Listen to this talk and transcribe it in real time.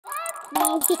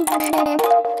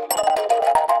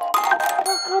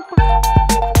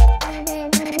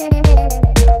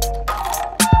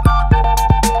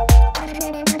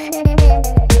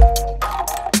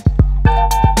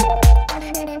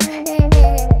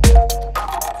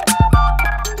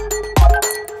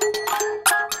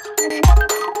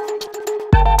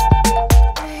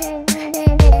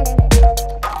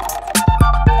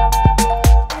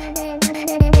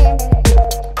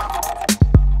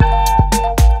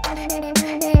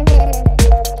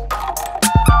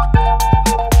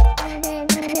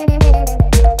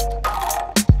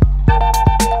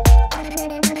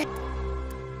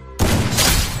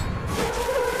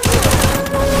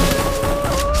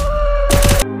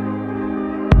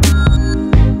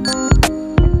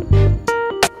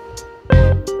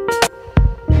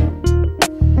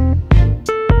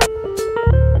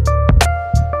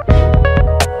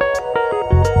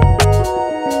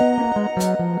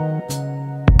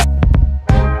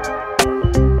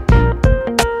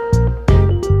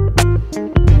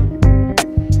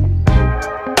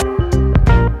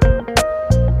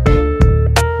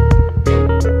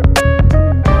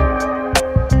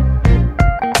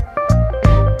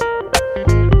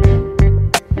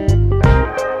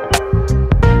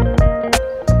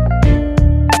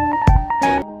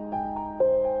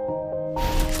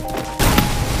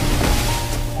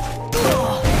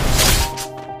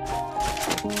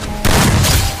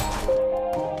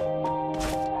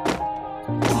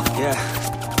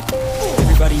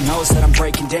Everybody knows that I'm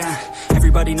breaking down.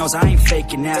 Everybody knows I ain't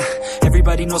faking now.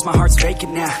 Everybody knows my heart's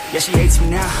vacant now. Yeah, she hates me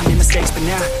now, I made mistakes, but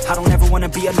now I don't ever wanna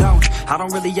be alone. I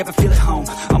don't really ever feel at home.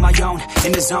 On my own,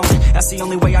 in the zone, that's the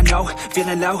only way I know.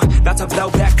 Feeling low, about to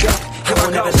blow back up. I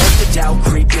won't ever let the doubt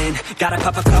creep in. Gotta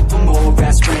pop a couple more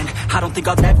aspirin. I don't think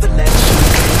I'll ever let you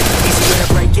in. Easier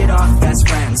to break it off best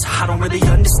friends. I don't really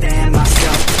understand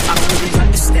myself. I don't really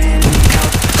understand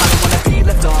help. I don't wanna be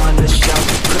left on the shelf.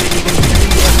 Couldn't even hear me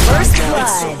if First I blood.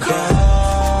 It's so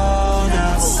cold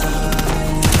outside.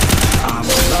 I'm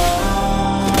alone,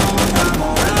 I'm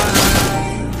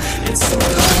alright. It's so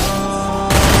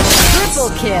cold.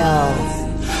 Triple kill.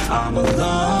 I'm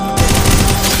alone,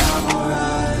 I'm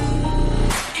alright.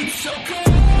 It's so cold.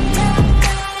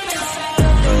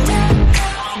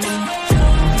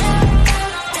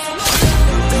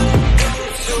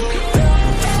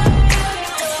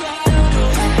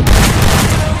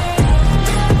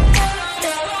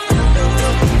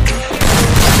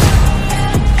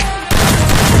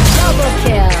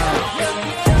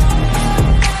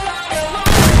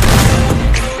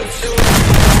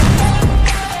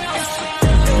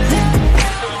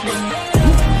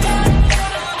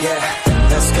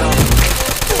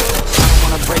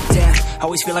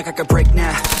 Always feel like I could break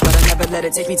now, but I never let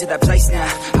it take me to that place now.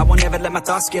 I won't ever let my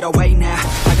thoughts get away now.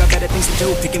 I got better things to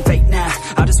do, picking fate now.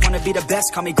 I just wanna be the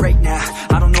best, call me great now.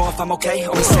 I don't know if I'm okay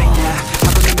or insane now.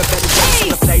 I remember better days on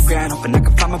the playground, hoping I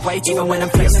can find my way. Even when I'm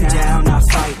feeling down, I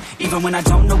fight. Even when I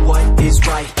don't know what is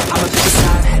right, I'ma pick a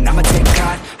side and I'ma take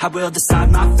pride. I will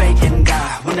decide my fate and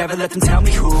I will never let them tell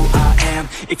me who I am.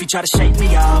 If you try to shake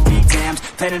me, I'll be damned.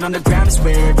 Planet on the ground is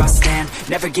where I stand.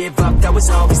 Never give up, that was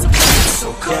always the plan.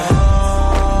 So cold.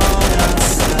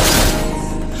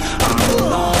 I'm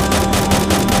alone,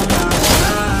 I'm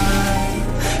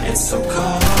alright. It's so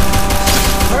cold.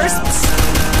 First